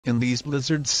In these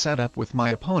blizzards set up with my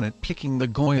opponent picking the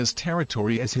Goya's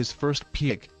territory as his first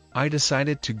pick, I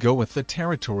decided to go with the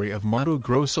territory of Mato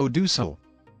Grosso do Sul.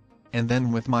 And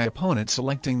then with my opponent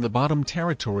selecting the bottom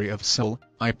territory of Sul,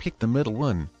 I picked the middle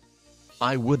one.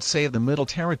 I would say the middle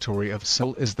territory of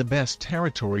Sul is the best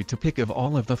territory to pick of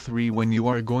all of the three when you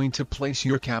are going to place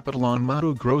your capital on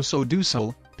Mato Grosso do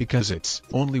Sul, because it's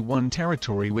only one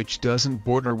territory which doesn't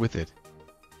border with it.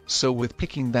 So with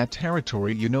picking that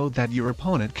territory you know that your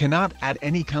opponent cannot add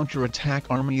any counter-attack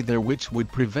army there which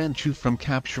would prevent you from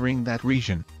capturing that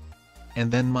region. And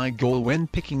then my goal when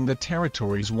picking the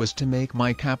territories was to make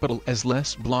my capital as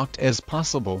less blocked as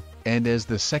possible, and as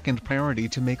the second priority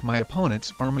to make my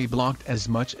opponent's army blocked as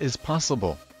much as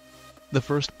possible. The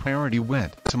first priority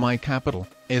went to my capital,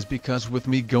 is because with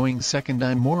me going second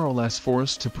I'm more or less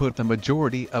forced to put the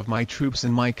majority of my troops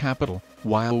in my capital,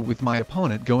 while with my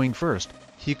opponent going first,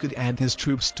 he could add his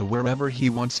troops to wherever he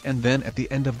wants and then at the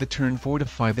end of the turn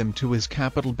fortify them to his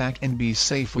capital back and be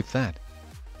safe with that.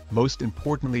 Most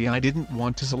importantly, I didn't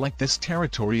want to select this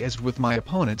territory as with my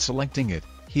opponent selecting it,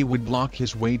 he would block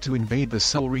his way to invade the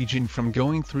Sul region from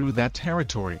going through that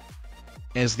territory.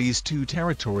 As these two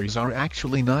territories are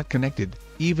actually not connected,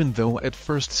 even though at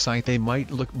first sight they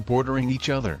might look bordering each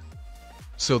other.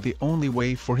 So the only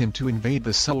way for him to invade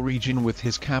the Sul region with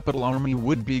his capital army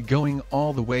would be going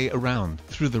all the way around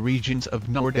through the regions of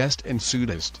Nordest and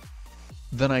Sudest.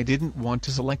 Then I didn't want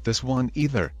to select this one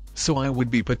either, so I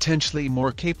would be potentially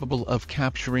more capable of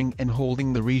capturing and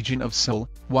holding the region of Sul,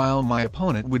 while my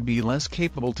opponent would be less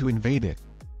capable to invade it.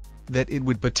 That it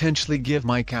would potentially give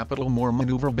my capital more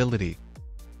maneuverability.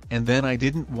 And then I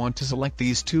didn't want to select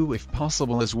these two if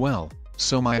possible as well,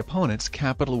 so my opponent's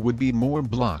capital would be more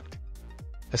blocked.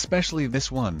 Especially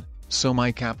this one, so my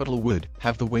capital would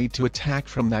have the way to attack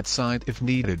from that side if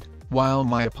needed, while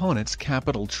my opponent's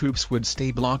capital troops would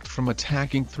stay blocked from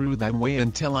attacking through that way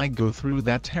until I go through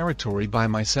that territory by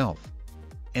myself.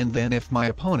 And then if my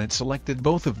opponent selected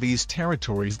both of these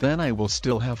territories then I will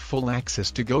still have full access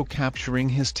to go capturing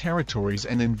his territories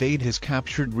and invade his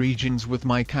captured regions with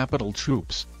my capital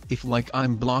troops, if like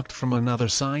I'm blocked from another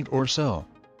side or so.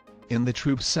 In the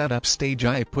troop setup stage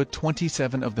I put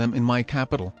 27 of them in my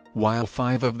capital, while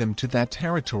 5 of them to that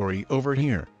territory over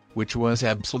here, which was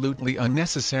absolutely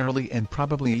unnecessarily and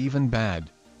probably even bad.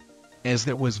 As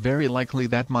it was very likely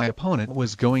that my opponent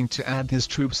was going to add his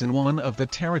troops in one of the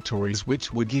territories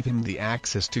which would give him the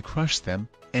access to crush them,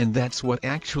 and that's what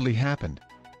actually happened.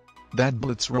 That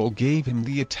blitz roll gave him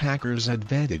the attacker's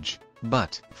advantage,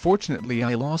 but fortunately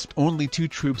I lost only 2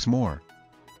 troops more.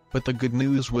 But the good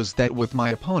news was that with my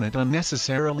opponent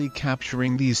unnecessarily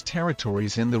capturing these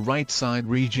territories in the right side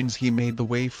regions he made the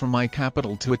way for my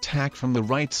capital to attack from the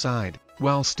right side,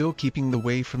 while still keeping the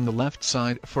way from the left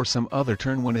side for some other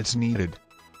turn when it's needed.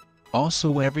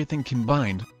 Also everything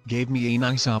combined, gave me a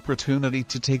nice opportunity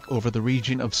to take over the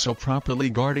region of Sul properly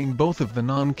guarding both of the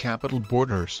non-capital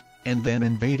borders, and then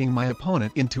invading my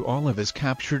opponent into all of his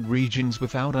captured regions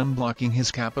without unblocking his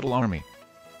capital army.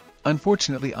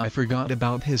 Unfortunately I forgot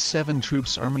about his 7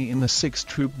 troops army in the 6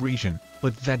 troop region,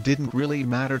 but that didn't really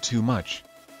matter too much.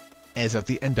 As at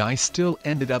the end I still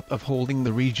ended up holding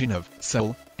the region of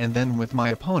Sul, and then with my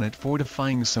opponent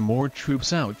fortifying some more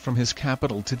troops out from his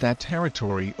capital to that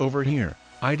territory over here,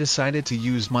 I decided to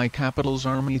use my capital's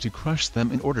army to crush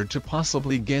them in order to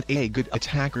possibly get a good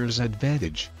attacker's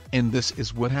advantage, and this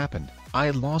is what happened. I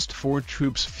lost 4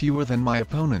 troops fewer than my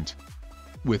opponent.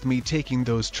 With me taking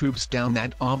those troops down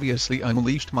that obviously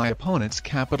unleashed my opponent's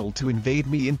capital to invade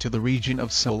me into the region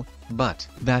of Sul, but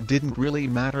that didn't really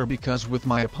matter because with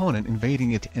my opponent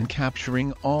invading it and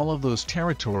capturing all of those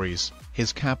territories,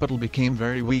 his capital became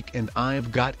very weak and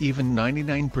I've got even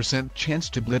 99% chance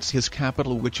to blitz his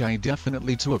capital which I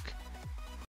definitely took,